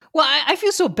Well, I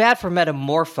feel so bad for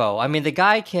Metamorpho. I mean, the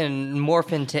guy can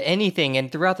morph into anything, and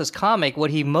throughout this comic,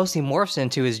 what he mostly morphs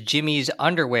into is Jimmy's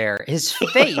underwear. His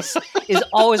face is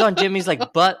always on Jimmy's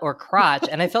like butt or crotch,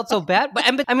 and I felt so bad. But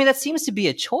I mean, that seems to be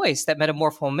a choice that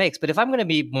Metamorpho makes. But if I'm going to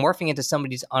be morphing into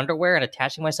somebody's underwear and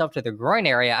attaching myself to the groin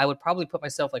area, I would probably put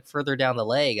myself like further down the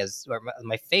leg or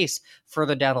my face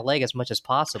further down the leg as much as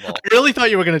possible. I really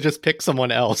thought you were going to just pick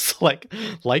someone else, like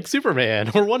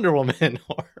Superman or Wonder Woman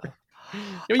or.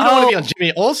 You don't want to be on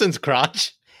Jimmy Olsen's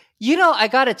crotch. You know, I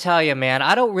gotta tell you, man,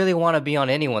 I don't really want to be on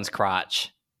anyone's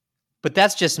crotch. But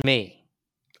that's just me.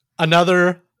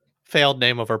 Another failed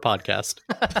name of our podcast.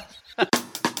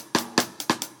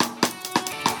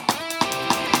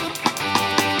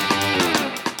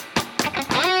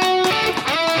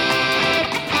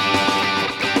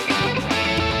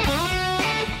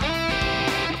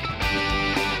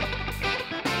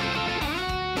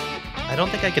 I don't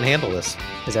think I can handle this.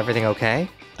 Is everything okay?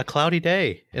 A cloudy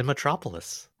day in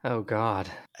Metropolis. Oh, God.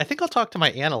 I think I'll talk to my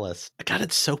analyst. I got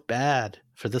it so bad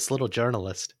for this little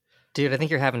journalist. Dude, I think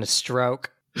you're having a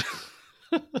stroke.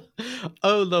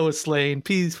 Oh, Lois Lane,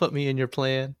 please put me in your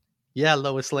plan. Yeah,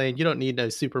 Lois Lane, you don't need no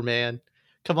Superman.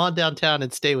 Come on downtown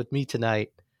and stay with me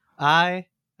tonight. I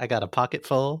got a pocket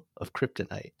full of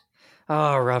kryptonite.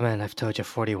 Oh, Raman, I've told you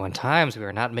 41 times we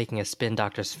are not making a Spin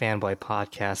Doctors fanboy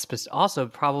podcast, but also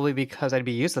probably because I'd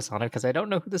be useless on it because I don't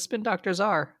know who the Spin Doctors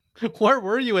are. Where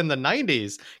were you in the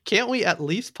 90s? Can't we at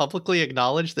least publicly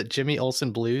acknowledge that Jimmy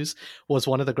Olsen Blues was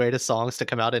one of the greatest songs to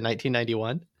come out in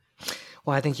 1991?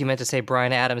 Well, I think you meant to say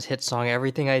Bryan Adams' hit song,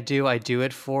 Everything I Do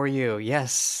It For You.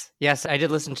 Yes, I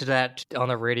did listen to that on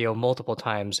the radio multiple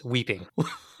times, weeping.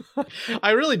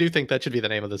 I really do think that should be the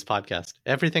name of this podcast.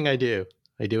 Everything I do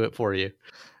it for you.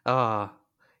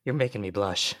 You're making me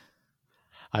blush.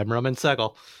 I'm Roman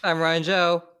Segel. I'm Ryan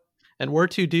Joe. And we're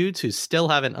two dudes who still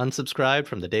haven't unsubscribed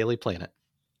from the Daily Planet.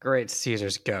 Great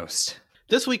Caesar's Ghost.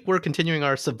 This week, we're continuing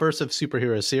our Subversive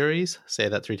Superhero series. Say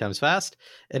that 3 times fast.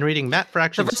 And reading Matt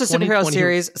Fraction's Subversive Superhero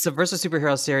series. Subversive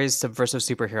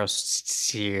Superhero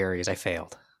series. I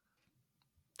failed.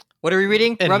 What are we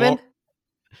reading, Roman?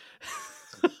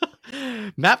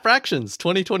 Matt Fraction's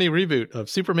 2020 reboot of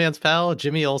Superman's pal,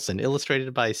 Jimmy Olsen,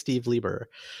 illustrated by Steve Lieber.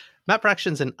 Matt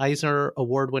Fraction's an Eisner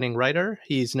Award-winning writer.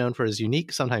 He's known for his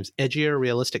unique, sometimes edgier,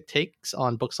 realistic takes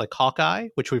on books like Hawkeye,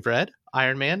 which we've read,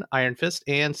 Iron Man, Iron Fist,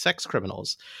 and Sex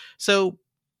Criminals. So,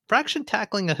 Fraction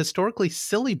tackling a historically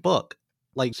silly book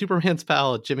like Superman's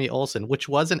pal, Jimmy Olsen, which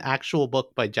was an actual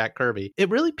book by Jack Kirby, it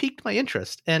really piqued my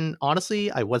interest. And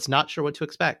honestly, I was not sure what to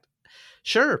expect.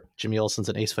 Sure, Jimmy Olsen's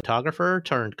an ace photographer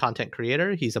turned content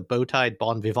creator. He's a bow-tied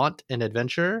bon vivant and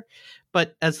adventurer.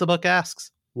 But as the book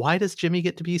asks, why does Jimmy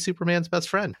get to be Superman's best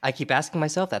friend? I keep asking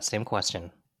myself that same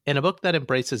question. In a book that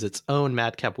embraces its own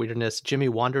madcap weirdness, Jimmy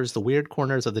wanders the weird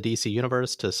corners of the DC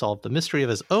universe to solve the mystery of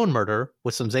his own murder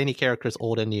with some zany characters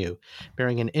old and new,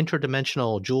 marrying an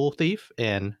interdimensional jewel thief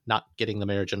and not getting the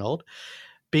marriage annulled,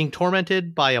 being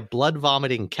tormented by a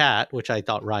blood-vomiting cat, which I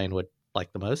thought Ryan would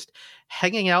like the most,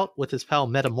 hanging out with his pal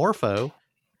Metamorpho,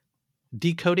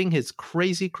 decoding his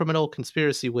crazy criminal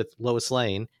conspiracy with Lois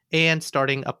Lane, and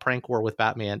starting a prank war with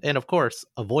Batman, and of course,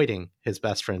 avoiding his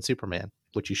best friend Superman,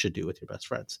 which you should do with your best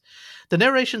friends. The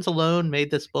narrations alone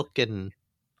made this book an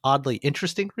oddly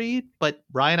interesting read, but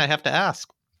Ryan, I have to ask,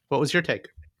 what was your take?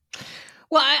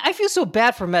 Well, I feel so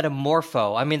bad for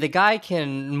Metamorpho. I mean, the guy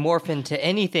can morph into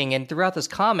anything, and throughout this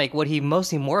comic, what he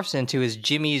mostly morphs into is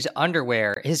Jimmy's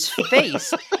underwear. His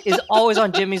face is always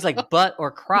on Jimmy's like butt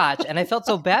or crotch, and I felt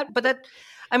so bad. But that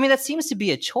seems to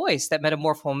be a choice that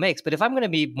Metamorpho makes. But if I'm going to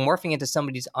be morphing into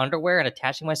somebody's underwear and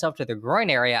attaching myself to the groin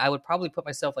area, I would probably put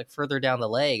myself like further down the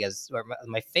leg or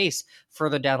my face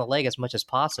further down the leg as much as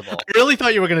possible. I really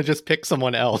thought you were going to just pick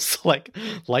someone else, like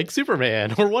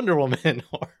Superman or Wonder Woman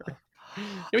or...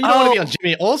 You don't want to be on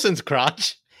Jimmy Olsen's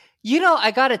crotch. You know,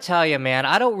 I gotta tell you, man,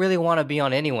 I don't really want to be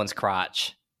on anyone's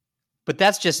crotch. But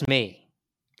that's just me.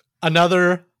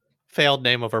 Another failed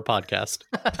name of our podcast.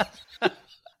 All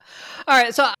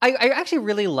right, so I actually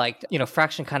really liked,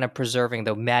 Fraction kind of preserving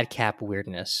the madcap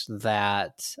weirdness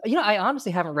that, I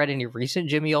honestly haven't read any recent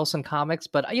Jimmy Olsen comics,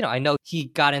 but, I know he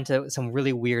got into some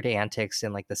really weird antics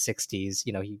in like the 60s.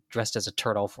 He dressed as a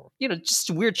turtle for,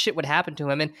 just weird shit would happen to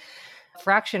him. And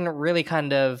Fraction really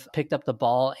kind of picked up the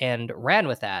ball and ran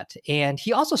with that. And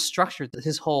he also structured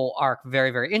his whole arc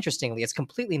very, very interestingly. It's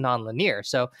completely nonlinear.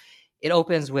 So it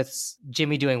opens with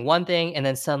Jimmy doing one thing, and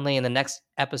then suddenly in the next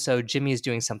episode, Jimmy is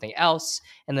doing something else.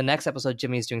 And the next episode,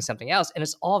 Jimmy is doing something else. And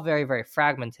it's all very, very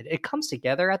fragmented. It comes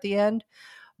together at the end,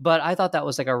 But I thought that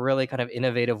was like a really kind of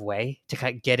innovative way to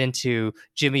kind of get into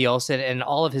Jimmy Olsen and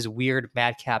all of his weird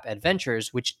madcap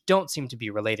adventures, which don't seem to be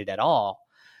related at all.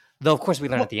 Though, of course, we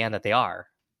learn at the end that they are.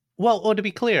 Well, to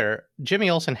be clear,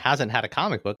 Jimmy Olsen hasn't had a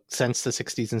comic book since the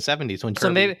 60s and 70s when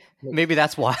Kirby... maybe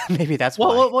that's why. Maybe that's why.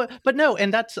 Well, but no,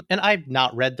 and I've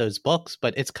not read those books,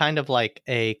 but it's kind of like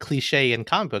a cliche in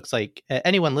comic books. Like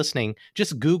anyone listening,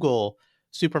 just Google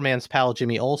Superman's pal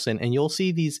Jimmy Olsen, and you'll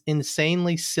see these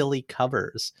insanely silly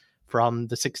covers from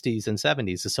the 60s and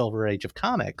 70s, the Silver Age of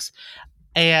comics.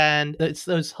 And it's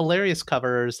those hilarious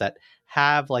covers that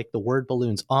have like the word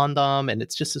balloons on them, and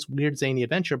it's just this weird zany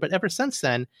adventure. But ever since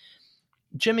then,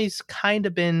 Jimmy's kind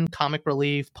of been comic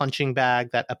relief punching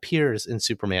bag that appears in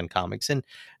Superman comics, and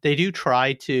they do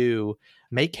try to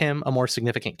make him a more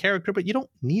significant character, but you don't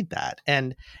need that.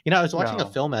 And I was watching a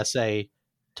film essay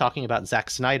talking about Zack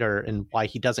Snyder and why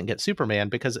he doesn't get Superman,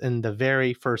 because in the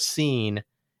very first scene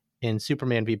in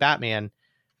Superman v Batman,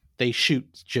 they shoot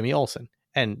Jimmy Olsen,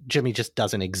 and Jimmy just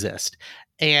doesn't exist.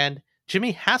 And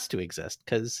Jimmy has to exist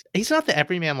because he's not the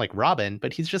everyman like Robin,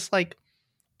 but he's just like,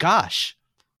 gosh,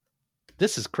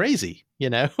 this is crazy,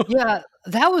 Yeah,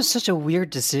 that was such a weird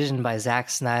decision by Zack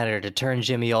Snyder to turn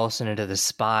Jimmy Olsen into the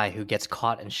spy who gets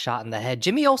caught and shot in the head.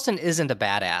 Jimmy Olsen isn't a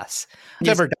badass. He's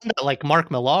never done that like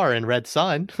Mark Millar in Red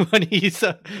Son when he's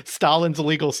Stalin's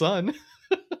illegal son.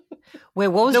 Wait,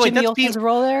 what was Jimmy Olsen's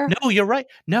role there? No, you're right.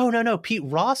 No. Pete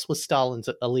Ross was Stalin's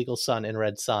illegal son in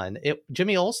Red Son.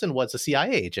 Jimmy Olsen was a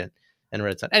CIA agent in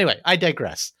Red Son. Anyway, I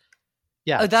digress.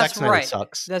 Yeah, that's right.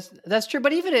 Sucks. That's true.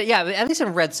 But even at least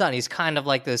in Red Son, he's kind of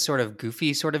like this sort of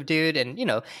goofy sort of dude, and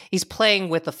he's playing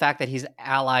with the fact that he's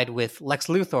allied with Lex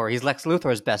Luthor. He's Lex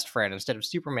Luthor's best friend instead of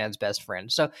Superman's best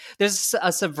friend. So there's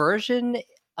a subversion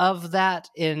of that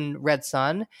in Red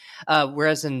Son,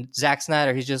 whereas in Zack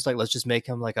Snyder, he's just like, let's just make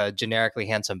him like a generically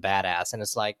handsome badass, and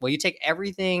it's like, well, you take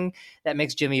everything that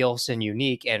makes Jimmy Olsen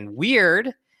unique and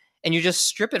weird, and you just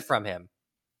strip it from him.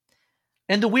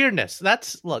 And the weirdness,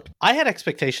 look, I had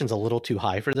expectations a little too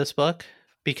high for this book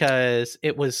because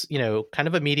it was, kind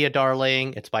of a media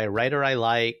darling. It's by a writer I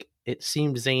like. It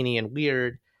seemed zany and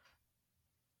weird.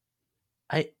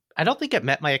 I don't think it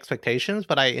met my expectations,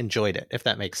 but I enjoyed it, if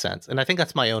that makes sense. And I think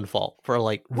that's my own fault for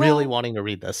really wanting to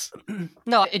read this.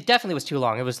 No, it definitely was too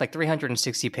long. It was like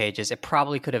 360 pages. It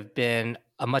probably could have been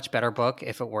a much better book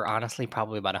if it were honestly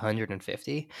probably about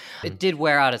 150. It did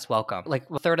wear out its welcome. Like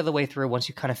a third of the way through, once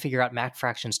you kind of figure out Mac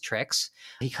Fraction's tricks,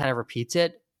 he kind of repeats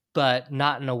it, but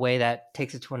not in a way that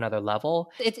takes it to another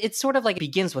level. It's sort of like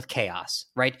begins with chaos,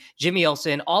 right? Jimmy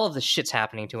Olsen, all of the shit's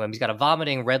happening to him. He's got a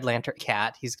vomiting Red Lantern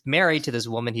cat. He's married to this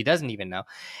woman he doesn't even know.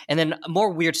 And then more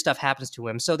weird stuff happens to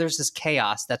him. So there's this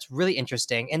chaos that's really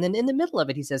interesting. And then in the middle of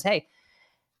it, he says, hey,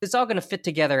 it's all going to fit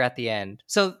together at the end.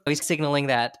 So he's signaling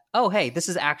that, oh, hey, this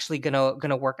is actually going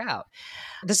to work out.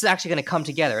 This is actually going to come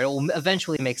together. It will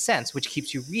eventually make sense, which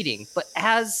keeps you reading. But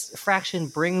as Fraction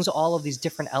brings all of these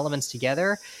different elements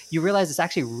together, you realize it's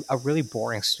actually a really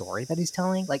boring story that he's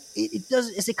telling. Like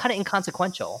it's kind of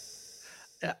inconsequential.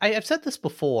 I've said this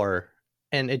before,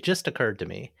 and it just occurred to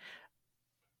me.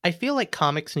 I feel like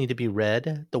comics need to be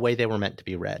read the way they were meant to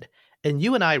be read. And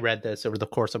you and I read this over the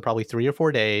course of probably 3 or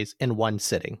 4 days in one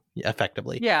sitting,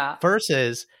 effectively. Yeah.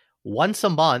 Versus once a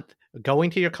month, going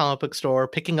to your comic book store,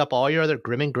 picking up all your other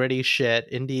grim and gritty shit,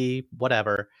 indie,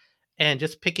 whatever, and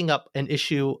just picking up an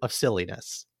issue of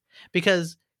silliness.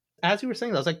 Because as you were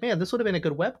saying, I was like, man, this would have been a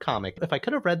good webcomic if I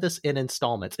could have read this in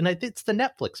installments. And it's the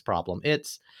Netflix problem.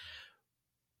 It's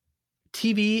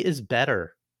TV is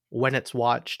better when it's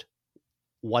watched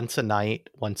once a night,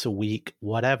 once a week,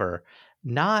 whatever.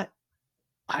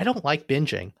 I don't like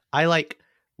binging. I like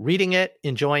reading it,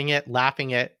 enjoying it,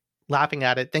 laughing at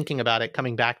it, thinking about it,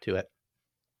 coming back to it.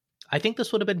 I think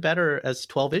this would have been better as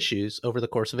 12 issues over the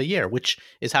course of a year, which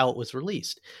is how it was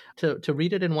released. To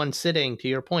read it in one sitting, to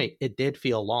your point, it did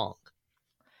feel long.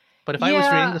 But if I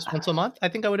was reading this once a month, I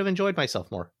think I would have enjoyed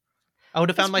myself more. I would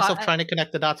have found myself trying to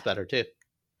connect the dots better, too.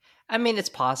 I mean, it's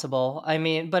possible. I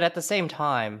mean, but at the same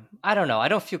time, I don't know. I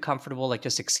don't feel comfortable like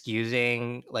just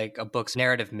excusing like a book's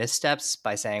narrative missteps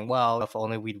by saying, well, if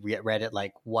only we'd read it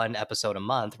like one episode a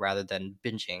month rather than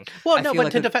binging. Well, no,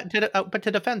 but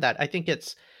to defend that, I think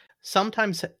it's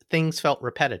sometimes things felt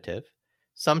repetitive.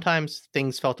 Sometimes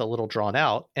things felt a little drawn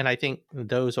out. And I think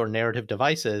those are narrative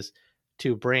devices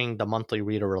to bring the monthly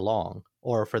reader along,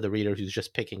 or for the reader who's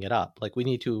just picking it up. Like we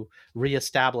need to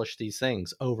reestablish these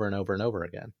things over and over and over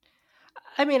again.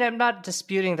 I mean, I'm not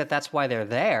disputing that that's why they're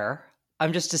there.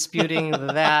 I'm just disputing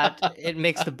that it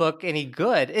makes the book any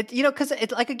good. Because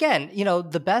it's like, again,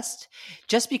 the best,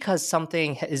 just because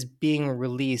something is being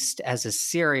released as a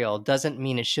serial doesn't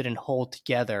mean it shouldn't hold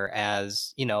together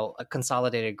as, a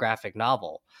consolidated graphic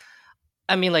novel.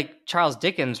 I mean, like Charles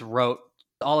Dickens wrote,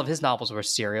 all of his novels were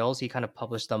serials. He kind of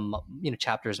published them,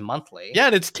 chapters monthly. Yeah,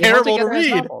 and it's terrible to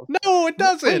read. No, it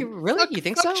doesn't. Wait, really? You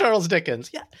think so? Charles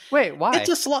Dickens. Yeah. Wait, why? It's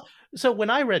a slog. So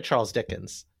when I read Charles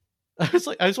Dickens, I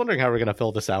was wondering how we're going to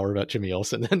fill this hour about Jimmy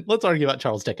Olsen, and let's argue about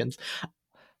Charles Dickens.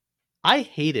 I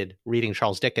hated reading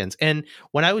Charles Dickens, and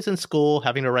when I was in school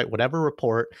having to write whatever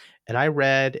report, and I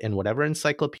read in whatever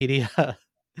encyclopedia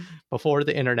before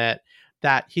the internet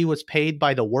that he was paid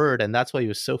by the word, and that's why he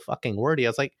was so fucking wordy. I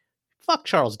was like, fuck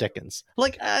Charles Dickens.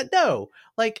 No.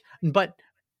 But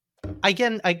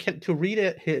again, to read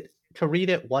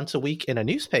it once a week in a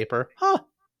newspaper,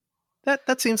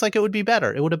 that seems like it would be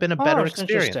better. It would have been a better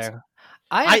experience.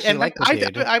 I'm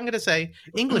going to say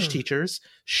English teachers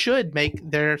should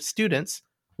make their students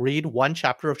read one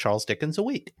chapter of Charles Dickens a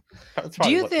week.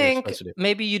 Do you think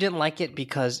maybe you didn't like it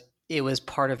because it was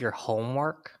part of your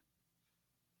homework?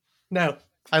 No,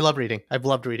 I love reading. I've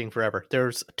loved reading forever.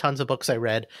 There's tons of books I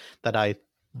read that I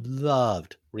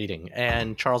loved reading,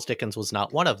 and Charles Dickens was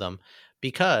not one of them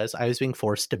because I was being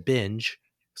forced to binge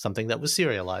something that was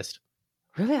serialized.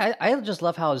 Really? I just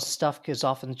love how his stuff is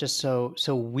often just so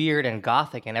weird and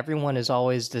gothic, and everyone is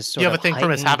always this sort of... You have a thing for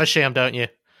Miss Havisham, don't you?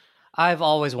 I've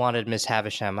always wanted Miss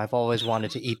Havisham. I've always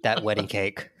wanted to eat that wedding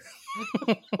cake.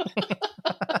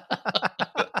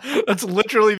 That's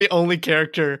literally the only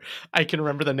character I can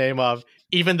remember the name of,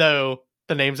 even though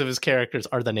the names of his characters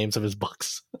are the names of his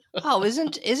books. Oh,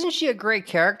 isn't she a great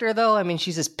character, though? I mean,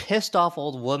 she's this pissed off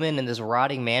old woman in this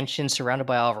rotting mansion surrounded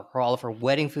by all of her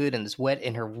wedding food and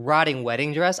in her rotting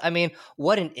wedding dress. I mean,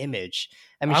 what an image.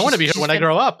 I mean, I want to be her when I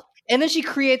grow up. And then she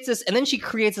creates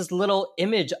this little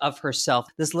image of herself,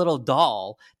 this little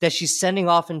doll that she's sending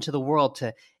off into the world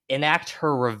to enact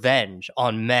her revenge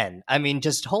on men. I mean,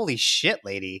 just holy shit,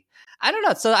 lady. I don't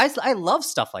know. So I love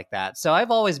stuff like that. So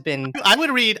I've always been... I would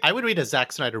read a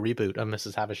Zack Snyder reboot of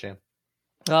Mrs. Havisham.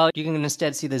 Well, you can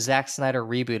instead see the Zack Snyder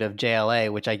reboot of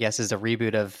JLA, which I guess is a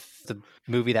reboot of the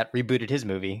movie that rebooted his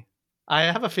movie. I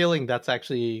have a feeling that's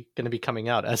actually going to be coming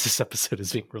out as this episode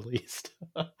is being released.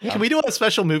 Can we do a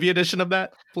special movie edition of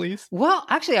that, please? Well,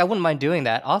 actually, I wouldn't mind doing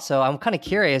that. Also, I'm kind of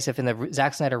curious if in the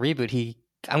Zack Snyder reboot,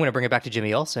 I'm going to bring it back to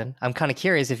Jimmy Olsen. I'm kind of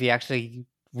curious if he actually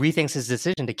rethinks his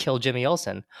decision to kill Jimmy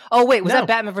Olsen. Oh, wait, was that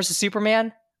Batman versus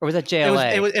Superman? Or was that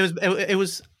JLA? It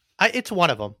was it's one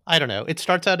of them. I don't know. It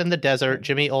starts out in the desert.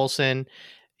 Jimmy Olsen,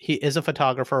 he is a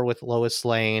photographer with Lois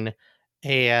Lane,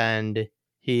 and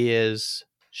he is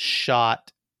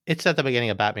shot. It's at the beginning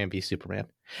of Batman v Superman.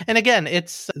 And again,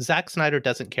 it's Zack Snyder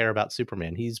doesn't care about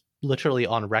Superman. He's literally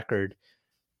on record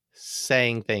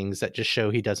saying things that just show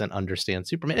he doesn't understand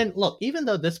Superman. And look, even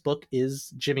though this book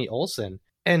is Jimmy Olsen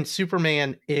and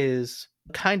Superman is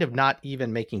kind of not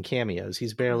even making cameos,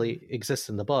 he's barely exists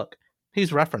in the book.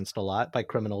 He's referenced a lot by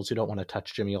criminals who don't want to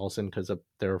touch Jimmy Olsen because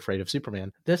they're afraid of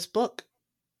Superman. This book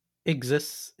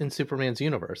exists in Superman's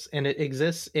universe, and it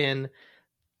exists in...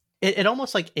 It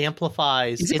almost like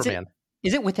amplifies Superman.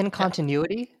 Is it within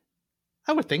continuity?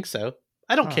 I would think so.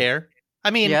 I don't care. I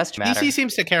mean, DC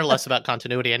seems to care less about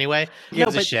continuity anyway.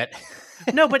 Gives a shit.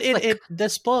 No, but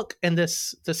this book and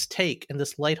this take and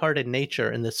this lighthearted nature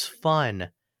and this fun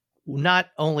not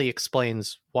only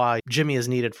explains why Jimmy is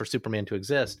needed for Superman to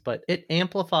exist, but it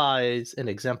amplifies and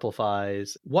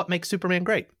exemplifies what makes Superman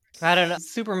great. I don't know.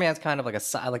 Superman's kind of like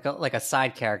a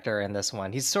side character in this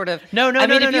one. He's sort of no.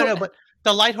 But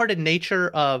the lighthearted nature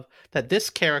of that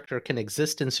this character can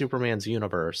exist in Superman's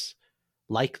universe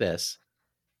like this.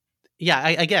 Yeah,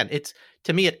 again, it's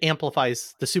to me it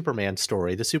amplifies the Superman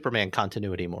story, the Superman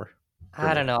continuity more.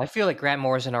 I don't know. I feel like Grant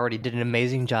Morrison already did an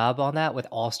amazing job on that with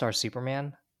All-Star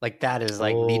Superman. Like that is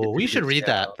like we should read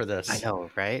that for this. I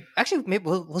know, right? Actually, maybe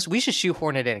we should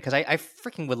shoehorn it in because I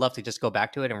freaking would love to just go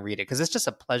back to it and read it because it's just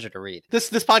a pleasure to read.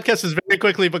 This podcast is very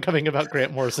quickly becoming about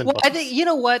Grant Morrison. Well, I think you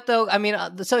know what though. I mean,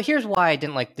 so here's why I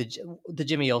didn't like the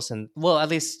Jimmy Olsen. Well, at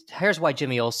least here's why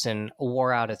Jimmy Olsen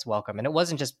wore out its welcome, and it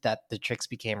wasn't just that the tricks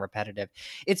became repetitive.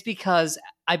 It's because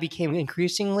I became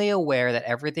increasingly aware that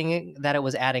everything that it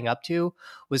was adding up to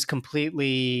was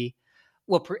completely.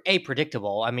 Well,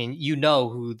 predictable. I mean, you know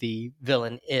who the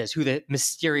villain is, who the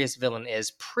mysterious villain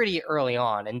is pretty early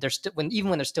on. And they're even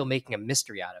when they're still making a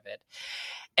mystery out of it.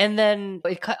 And then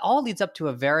it all leads up to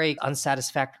a very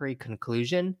unsatisfactory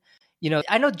conclusion. You know,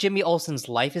 I know Jimmy Olsen's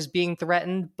life is being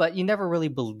threatened, but you never really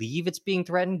believe it's being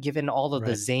threatened given all of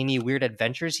the zany, weird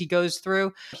adventures he goes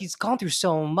through. He's gone through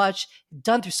so much,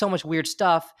 done through so much weird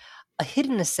stuff. a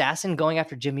hidden assassin going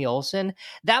after Jimmy Olsen,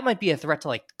 that might be a threat to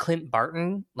like Clint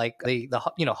Barton, like the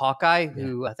Hawkeye,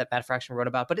 who that Matt Fraction wrote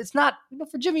about. But it's not,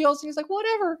 for Jimmy Olsen. He's like,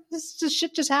 whatever, this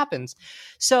shit just happens.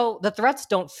 So the threats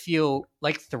don't feel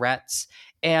like threats,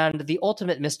 and the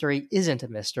ultimate mystery isn't a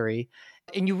mystery.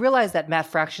 And you realize that Matt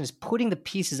Fraction is putting the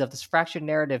pieces of this Fraction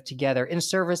narrative together in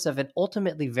service of an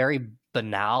ultimately very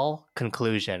banal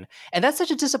conclusion. And that's such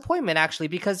a disappointment, actually,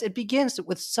 because it begins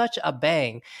with such a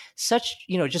bang, such,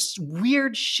 just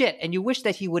weird shit. And you wish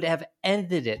that he would have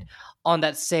ended it on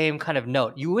that same kind of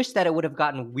note. You wish that it would have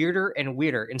gotten weirder and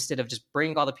weirder instead of just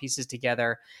bringing all the pieces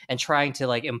together and trying to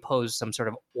like impose some sort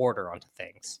of order onto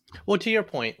things. Well, to your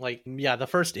point, like, yeah, the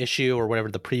first issue or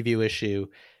whatever, the preview issue,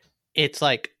 it's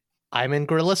like, I'm in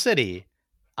Gorilla City.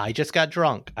 I just got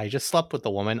drunk. I just slept with the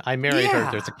woman. I married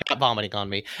her. There's a cat vomiting on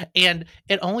me. And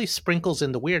it only sprinkles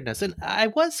in the weirdness. And I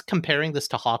was comparing this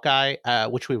to Hawkeye,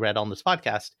 which we read on this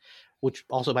podcast, which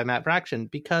also by Matt Fraction,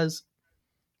 because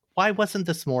why wasn't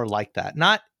this more like that?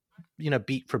 Not,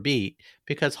 beat for beat,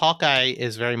 because Hawkeye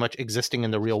is very much existing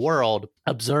in the real world,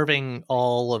 observing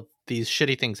all of these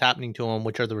shitty things happening to him,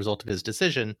 which are the result of his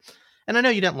decision. And I know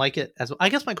you didn't like it. I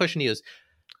guess my question to you is,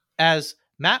 as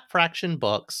Matt Fraction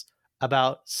books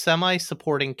about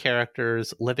semi-supporting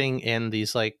characters living in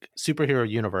these like superhero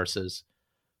universes,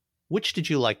 which did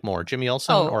you like more, Jimmy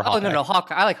Olsen or Hawkeye? No,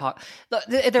 Hawkeye. I like Hawkeye.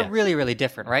 They're really, really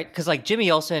different, right? Because like Jimmy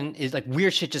Olsen is like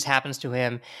weird shit just happens to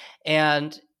him,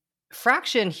 and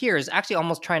Fraction here is actually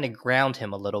almost trying to ground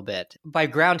him a little bit. By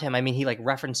ground him, I mean he like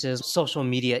references social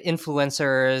media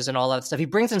influencers and all that stuff. He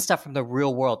brings in stuff from the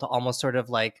real world to almost sort of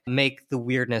like make the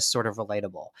weirdness sort of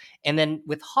relatable. And then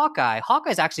with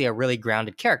Hawkeye's actually a really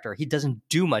grounded character. He doesn't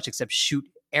do much except shoot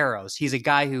arrows. He's a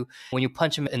guy who, when you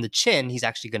punch him in the chin, he's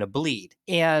actually going to bleed.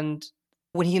 And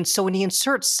when he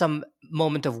inserts some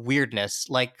moment of weirdness,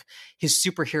 like his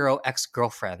superhero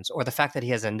ex-girlfriends or the fact that he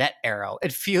has a net arrow,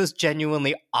 it feels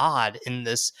genuinely odd in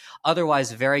this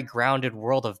otherwise very grounded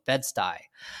world of Bed-Stuy.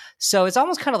 So it's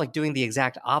almost kind of like doing the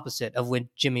exact opposite of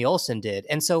what Jimmy Olsen did.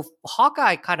 And so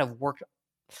Hawkeye kind of worked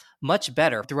much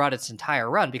better throughout its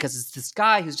entire run because it's this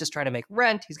guy who's just trying to make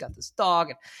rent. He's got this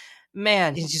dog, and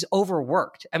man, he's just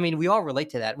overworked. I mean, we all relate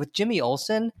to that. With Jimmy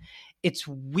Olsen, it's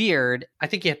weird. I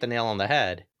think you hit the nail on the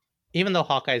head. Even though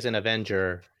Hawkeye's an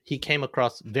Avenger, he came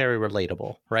across very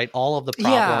relatable, right? All of the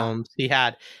problems he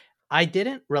had. I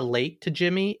didn't relate to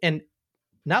Jimmy, and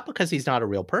not because he's not a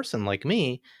real person like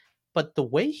me, but the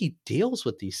way he deals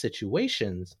with these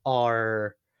situations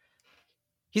are...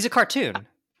 He's a cartoon.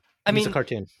 He's a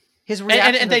cartoon. His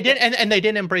reaction and they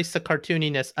didn't embrace the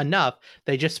cartooniness enough.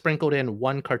 They just sprinkled in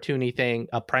one cartoony thing: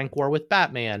 a prank war with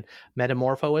Batman,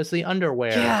 Metamorpho as the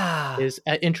underwear, his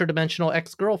interdimensional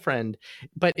ex-girlfriend.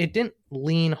 But it didn't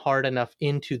lean hard enough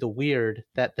into the weird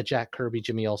that the Jack Kirby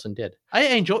Jimmy Olsen did.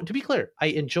 To be clear, I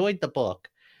enjoyed the book,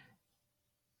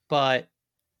 but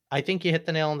I think you hit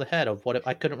the nail on the head of what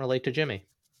I couldn't relate to Jimmy.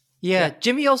 Yeah,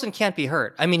 Jimmy Olsen can't be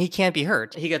hurt. I mean, he can't be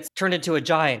hurt. He gets turned into a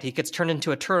giant. He gets turned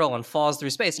into a turtle and falls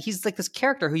through space. He's like this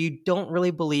character who you don't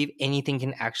really believe anything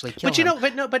can actually kill him.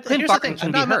 But Clint here's Barton the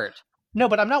thing. can be hurt. No,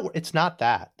 but I'm not. It's not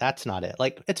that. That's not it.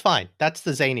 Like, it's fine. That's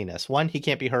the zaniness. One, he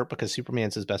can't be hurt because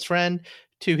Superman's his best friend.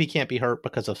 Two, he can't be hurt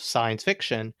because of science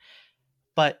fiction.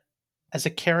 But as a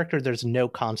character, there's no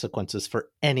consequences for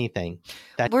anything.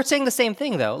 We're saying the same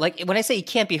thing, though. Like, when I say he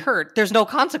can't be hurt, there's no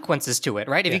consequences to it,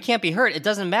 right? If you can't be hurt, it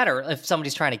doesn't matter if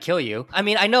somebody's trying to kill you. I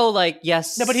mean, I know, like,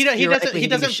 yes. No, but he doesn't.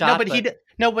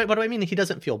 No, but what do I mean? He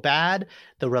doesn't feel bad.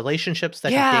 The relationships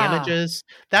that he damages,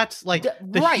 that's like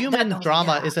the human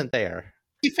drama isn't there.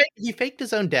 He faked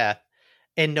his own death,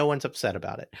 and no one's upset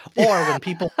about it. Or when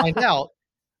people find out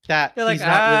that they're like, he's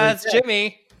not really it's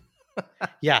Jimmy.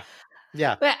 Yeah.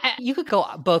 Yeah. You could go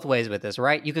both ways with this,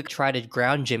 right? You could try to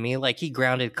ground Jimmy like he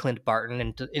grounded Clint Barton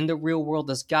and in the real world,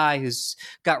 this guy who's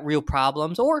got real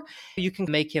problems. Or you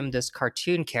can make him this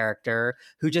cartoon character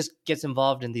who just gets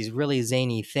involved in these really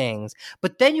zany things.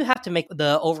 But then you have to make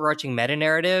the overarching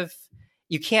meta-narrative.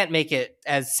 You can't make it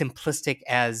as simplistic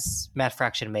as Matt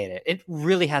Fraction made it. It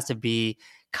really has to be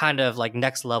kind of like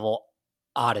next level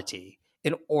oddity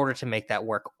in order to make that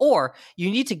work. Or you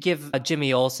need to give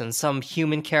Jimmy Olsen some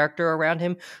human character around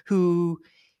him who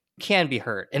can be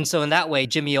hurt. And so in that way,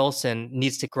 Jimmy Olsen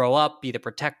needs to grow up, be the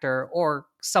protector or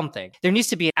something. There needs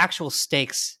to be actual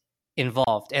stakes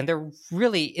involved. And there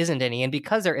really isn't any. And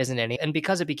because there isn't any, and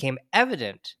because it became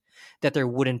evident that there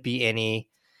wouldn't be any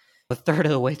a third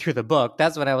of the way through the book,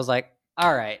 that's when I was like,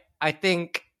 all right, I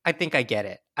think I get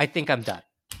it. I think I'm done.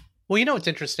 Well, you know what's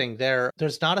interesting?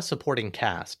 There's not a supporting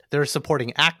cast. There are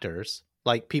supporting actors,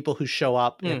 like people who show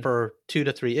up Mm. for 2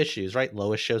 to 3 issues, right?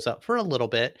 Lois shows up for a little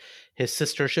bit. His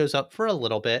sister shows up for a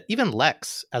little bit. Even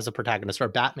Lex as a protagonist or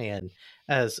Batman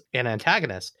as an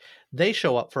antagonist, they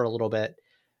show up for a little bit.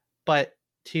 But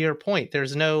to your point,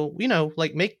 there's no,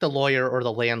 like make the lawyer or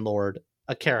the landlord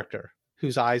a character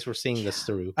whose eyes were seeing this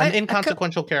through. An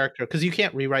inconsequential character, because you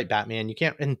can't rewrite Batman. You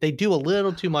can't, and they do a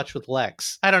little too much with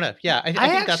Lex. I don't know. Yeah, I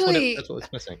think that's what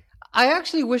was missing. I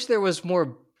actually wish there was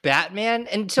more Batman.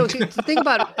 And so the thing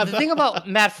about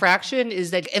Matt Fraction is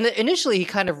that initially he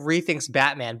kind of rethinks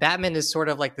Batman. Batman is sort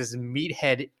of like this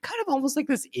meathead, kind of almost like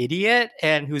this idiot,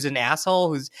 and who's an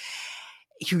asshole,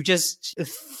 who just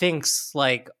thinks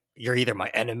like you're either my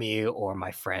enemy or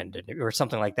my friend or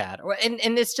something like that. And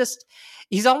it's just,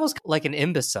 he's almost like an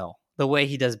imbecile the way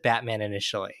he does Batman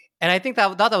initially. And I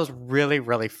thought that was really,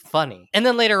 really funny. And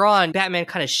then later on, Batman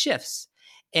kind of shifts.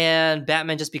 And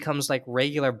Batman just becomes like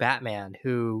regular Batman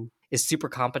who is super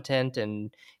competent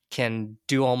and can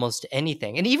do almost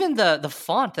anything. And even the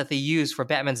font that they use for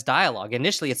Batman's dialogue,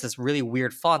 initially it's this really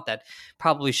weird font that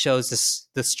probably shows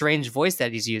the strange voice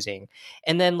that he's using.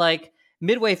 And then like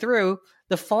midway through,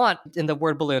 the font in the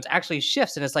word balloons actually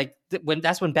shifts. And it's like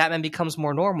that's when Batman becomes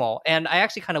more normal. And I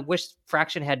actually kind of wish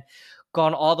Fraction had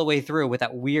gone all the way through with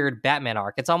that weird Batman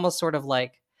arc. It's almost sort of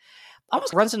like,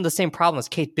 almost runs into the same problem as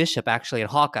Kate Bishop actually in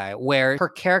Hawkeye, where her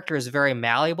character is very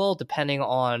malleable depending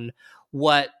on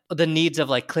what the needs of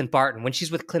like Clint Barton. When she's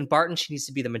with Clint Barton, she needs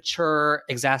to be the mature,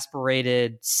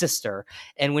 exasperated sister.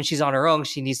 And when she's on her own,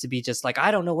 she needs to be just like,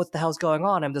 I don't know what the hell's going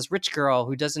on. I'm this rich girl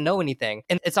who doesn't know anything.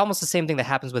 And it's almost the same thing that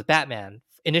happens with Batman.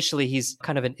 Initially, he's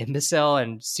kind of an imbecile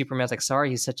and Superman's like,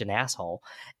 sorry, he's such an asshole.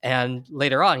 And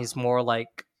later on, he's more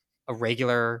like a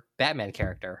regular Batman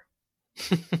character.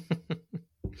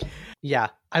 Yeah,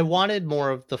 I wanted more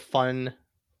of the fun.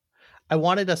 I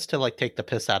wanted us to like take the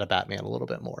piss out of Batman a little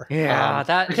bit more. Yeah,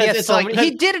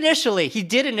 he did initially.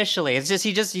 It's just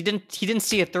he didn't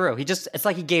see it through. It's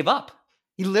like he gave up.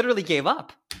 He literally gave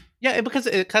up. Yeah, because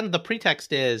it kind of the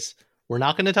pretext is we're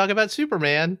not going to talk about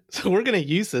Superman, so we're going to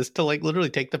use this to like literally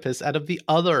take the piss out of the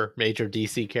other major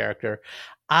DC character.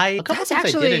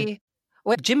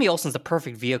 Well, Jimmy Olsen's the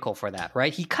perfect vehicle for that,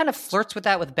 right? He kind of flirts with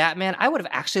that with Batman. I would have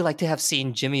actually liked to have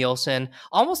seen Jimmy Olsen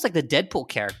almost like the Deadpool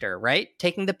character, right?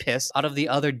 Taking the piss out of the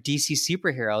other DC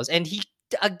superheroes. And he,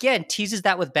 again, teases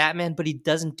that with Batman, but he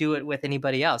doesn't do it with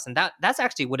anybody else. And that's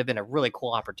actually would have been a really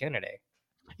cool opportunity.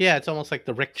 Yeah, it's almost like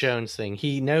the Rick Jones thing.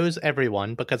 He knows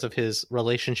everyone because of his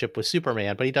relationship with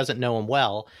Superman, but he doesn't know him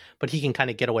well, but he can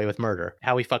kind of get away with murder.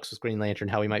 How he fucks with Green Lantern,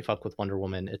 how he might fuck with Wonder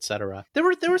Woman, etc. There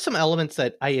were some elements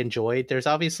that I enjoyed. There's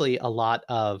obviously a lot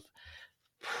of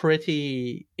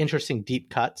pretty interesting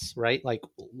deep cuts, right? Like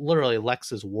literally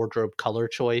Lex's wardrobe color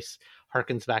choice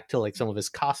harkens back to like some of his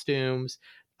costumes.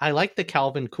 I like the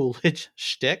Calvin Coolidge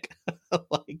shtick.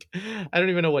 Like, I don't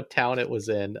even know what town it was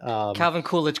in. Calvin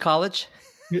Coolidge College?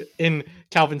 In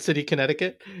Calvin City,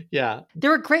 Connecticut. Yeah. There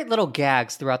were great little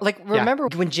gags throughout. Like, remember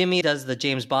when Jimmy does the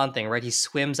James Bond thing, right? He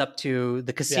swims up to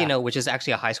the casino, which is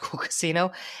actually a high school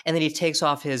casino, and then he takes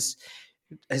off his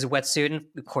wetsuit, and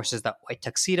of course there's that white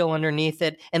tuxedo underneath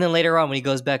it. And then later on, when he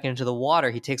goes back into the water,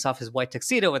 he takes off his white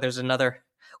tuxedo, and there's another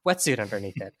wetsuit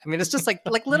underneath it. I mean, it's just like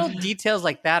little details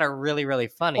like that are really, really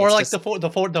funny. Or it's like just... the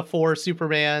four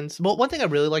Supermans. Well, one thing I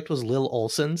really liked was Lil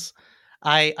Olsen's.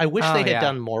 I wish they had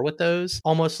done more with those.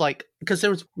 Almost like, because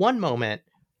there was one moment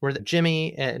where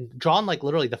Jimmy and drawn like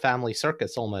literally the family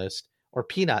circus almost, or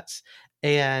Peanuts,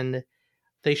 and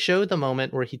they show the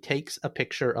moment where he takes a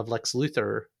picture of Lex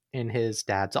Luthor in his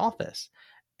dad's office,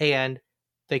 and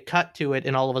they cut to it,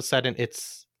 and all of a sudden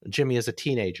it's Jimmy as a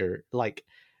teenager, like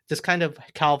this kind of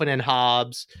Calvin and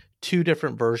Hobbes, two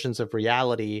different versions of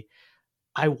reality.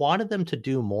 I wanted them to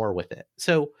do more with it.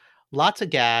 So lots of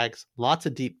gags, lots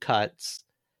of deep cuts,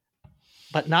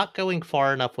 but not going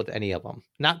far enough with any of them.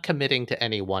 Not committing to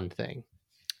any one thing.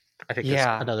 I think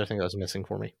that's another thing that was missing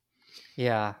for me.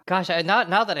 Yeah. Gosh,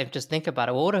 now that I just think about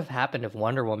it, what would have happened if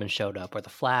Wonder Woman showed up, or the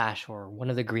Flash, or one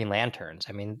of the Green Lanterns?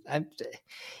 I mean,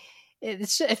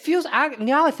 it feels,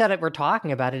 now that we're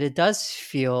talking about it, it does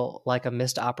feel like a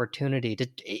missed opportunity to,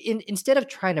 instead of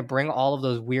trying to bring all of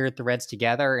those weird threads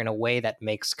together in a way that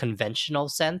makes conventional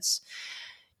sense,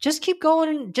 just keep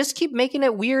going, just keep making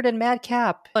it weird and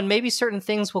madcap. And maybe certain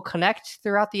things will connect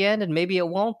throughout the end and maybe it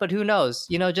won't, but who knows?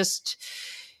 Just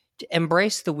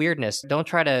embrace the weirdness. Don't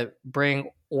try to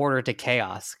bring order to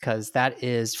chaos, because that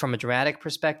is, from a dramatic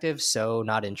perspective, so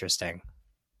not interesting.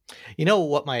 You know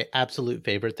what my absolute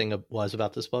favorite thing was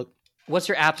about this book? What's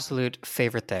your absolute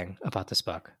favorite thing about this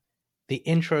book? The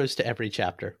intros to every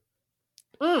chapter.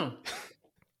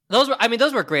 Those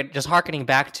were great. Just hearkening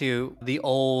back to the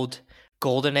old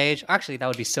golden age. Actually, that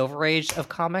would be silver age of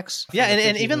comics. Yeah, from the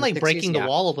and 50s even and like 60s. breaking the Yeah.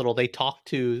 wall a little, they talk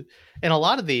to, in a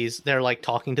lot of these, they're like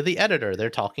talking to the editor, they're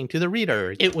talking to the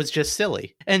reader. It was just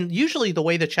silly. And usually the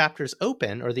way the chapters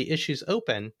open or the issues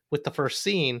open with the first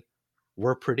scene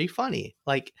were pretty funny.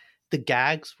 Like the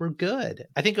gags were good.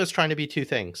 I think it was trying to be two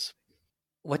things: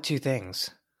 What two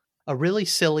things? a really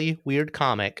silly, weird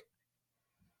comic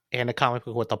and a comic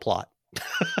book with a plot.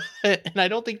 And I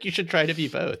don't think you should try to be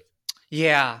both.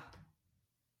 Yeah.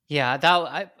 Yeah,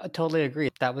 I totally agree.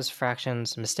 That was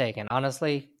Fraction's mistake. And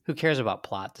honestly, who cares about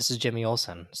plot? This is Jimmy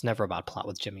Olsen. It's never about plot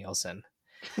with Jimmy Olsen.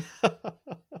 But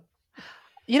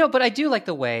I do like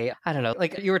the way, I don't know,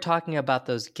 like you were talking about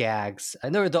those gags,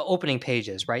 and there were the opening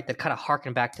pages, right? That kind of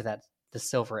harken back to the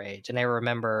Silver Age. And I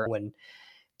remember when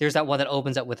there's that one that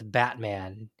opens up with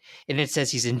Batman, and it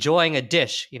says he's enjoying a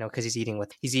dish, because he's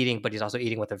eating, but he's also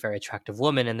eating with a very attractive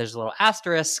woman. And there's a little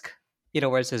asterisk,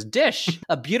 where it says dish,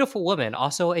 a beautiful woman,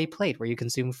 also a plate where you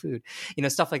consume food,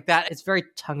 stuff like that. It's very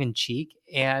tongue in cheek,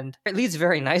 and it leads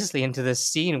very nicely into this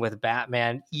scene with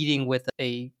Batman eating with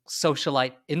a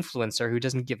socialite influencer who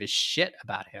doesn't give a shit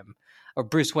about him, or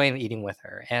Bruce Wayne eating with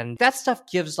her. And that stuff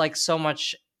gives like so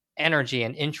much energy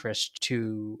and interest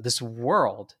to this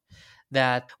world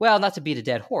that, well, not to beat a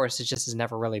dead horse, it just has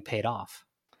never really paid off.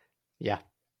 Yeah.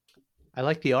 I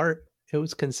like the art. It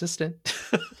was consistent.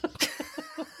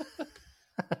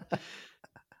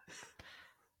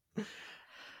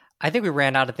 I think we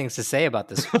ran out of things to say about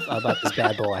this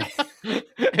bad boy.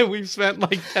 And we've spent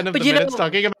like 10 of But the minutes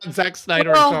talking about Zack Snyder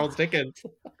and Charles Dickens.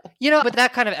 But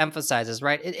that kind of emphasizes,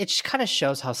 right? It kind of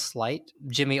shows how slight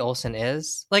Jimmy Olsen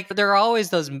is. Like, there are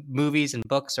always those movies and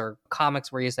books or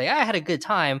comics where you say, I had a good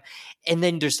time, and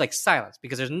then there's like silence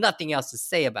because there's nothing else to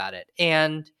say about it.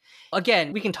 And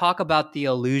again, we can talk about the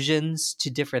allusions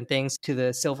to different things, to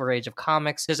the Silver Age of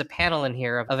comics. There's a panel in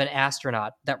here of an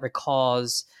astronaut that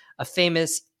recalls a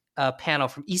famous panel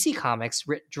from EC Comics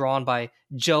drawn by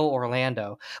Joe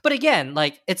Orlando. But again,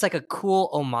 like, it's like a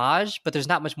cool homage, but there's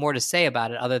not much more to say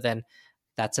about it other than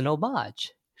that's an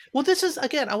homage. Well, this is,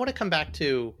 again, I want to come back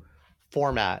to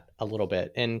format a little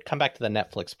bit and come back to the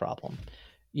Netflix problem.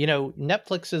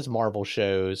 Netflix's Marvel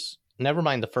shows, never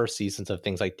mind the first seasons of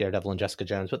things like Daredevil and Jessica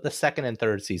Jones, but the second and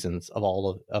third seasons of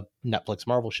all of Netflix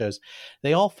Marvel shows,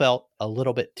 they all felt a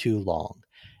little bit too long.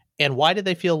 And why did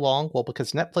they feel long? Well,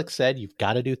 because Netflix said you've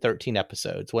got to do 13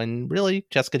 episodes, when really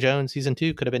Jessica Jones season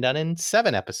 2 could have been done in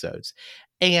 7 episodes.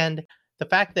 And the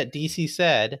fact that DC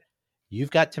said you've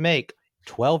got to make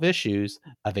 12 issues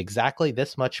of exactly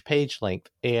this much page length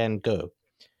and go.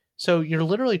 So you're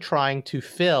literally trying to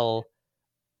fill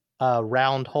a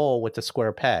round hole with a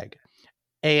square peg.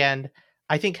 And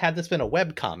I think had this been a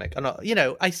web comic,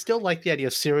 I still like the idea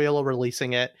of serial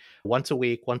releasing it once a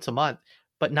week, once a month.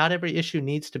 But not every issue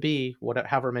needs to be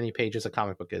however many pages a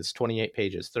comic book is, 28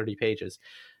 pages, 30 pages.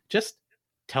 Just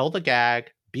tell the gag,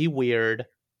 be weird,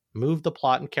 move the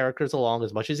plot and characters along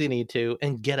as much as you need to,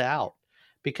 and get out.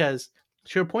 Because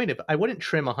to your point, if I wouldn't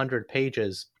trim 100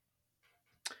 pages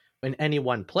in any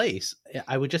one place,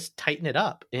 I would just tighten it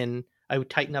up. And I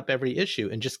would tighten up every issue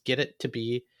and just get it to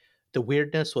be the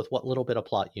weirdness with what little bit of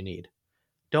plot you need.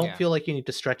 Don't feel like you need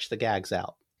to stretch the gags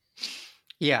out.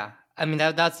 Yeah. I mean,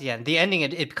 that's the end. The ending,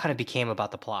 it kind of became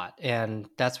about the plot. And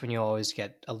that's when you always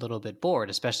get a little bit bored,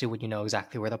 especially when you know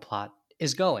exactly where the plot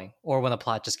is going, or when the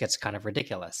plot just gets kind of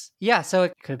ridiculous. Yeah, so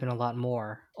it could have been a lot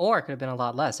more, or it could have been a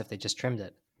lot less if they just trimmed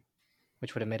it,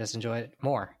 which would have made us enjoy it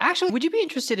more. Actually, would you be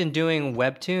interested in doing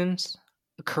webtoons?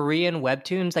 Korean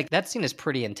webtoons? Like, that scene is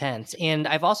pretty intense. And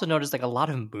I've also noticed like a lot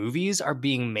of movies are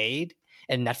being made,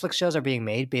 and Netflix shows are being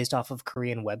made based off of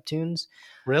Korean webtoons.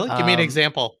 Really? Give me an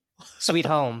example. Sweet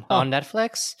Home on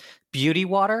Netflix. Beauty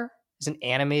Water is an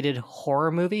animated horror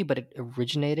movie, but it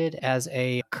originated as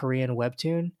a Korean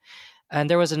webtoon. And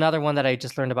there was another one that I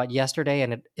just learned about yesterday,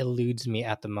 and it eludes me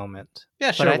at the moment. Yeah,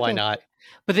 sure, why not?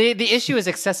 But the issue is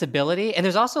accessibility, and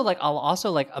there's also like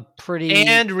a pretty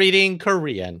and reading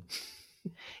Korean.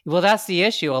 Well, that's the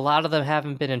issue. A lot of them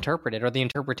haven't been interpreted, or the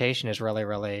interpretation is really,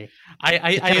 really. I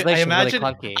imagine.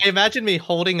 Really I imagine me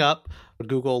holding up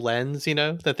Google Lens,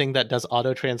 the thing that does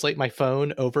auto translate my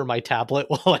phone over my tablet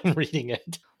while I'm reading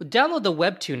it. Download the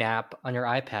Webtoon app on your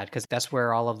iPad, because that's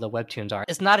where all of the webtoons are.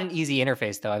 It's not an easy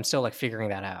interface, though. I'm still like figuring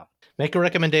that out. Make a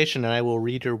recommendation, and I will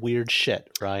read your weird shit,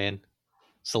 Ryan.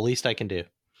 It's the least I can do.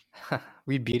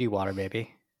 Read Beauty Water,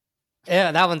 baby.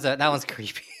 Yeah, that one's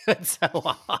creepy. It's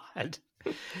so odd.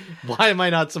 Why am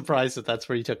I not surprised that that's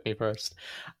where you took me first?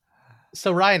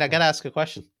 So, Ryan, I got to ask a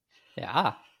question.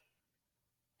 Yeah.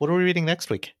 What are we reading next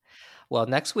week? Well,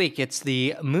 next week it's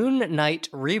the Moon Knight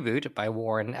reboot by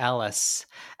Warren Ellis.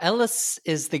 Ellis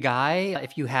is the guy,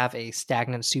 if you have a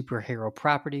stagnant superhero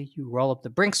property, you roll up the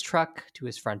Brinks truck to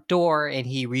his front door and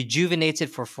he rejuvenates it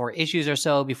for 4 issues or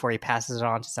so before he passes it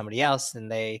on to somebody else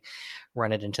and they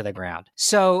run it into the ground.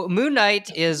 So Moon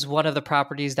Knight is one of the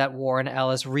properties that Warren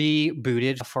Ellis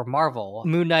rebooted for Marvel.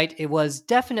 Moon Knight, it was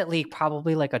definitely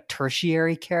probably like a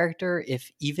tertiary character, if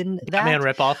even that. Batman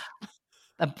ripoff.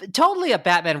 Totally a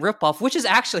Batman ripoff, which is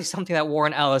actually something that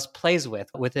Warren Ellis plays with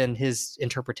within his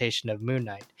interpretation of Moon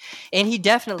Knight. And he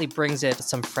definitely brings it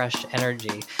some fresh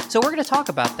energy. So we're going to talk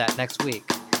about that next week.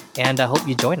 And I hope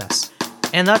you join us.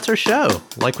 And that's our show.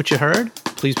 Like what you heard?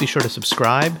 Please be sure to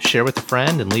subscribe, share with a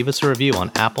friend, and leave us a review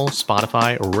on Apple,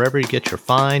 Spotify, or wherever you get your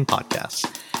fine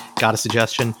podcasts. Got a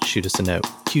suggestion? Shoot us a note.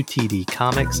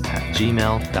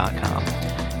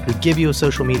 qtdcomics@gmail.com. We give you a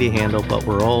social media handle, but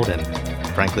we're old, and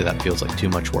frankly, that feels like too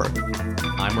much work.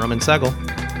 I'm Roman Segel.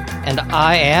 And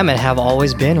I am and have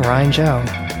always been Ryan Joe.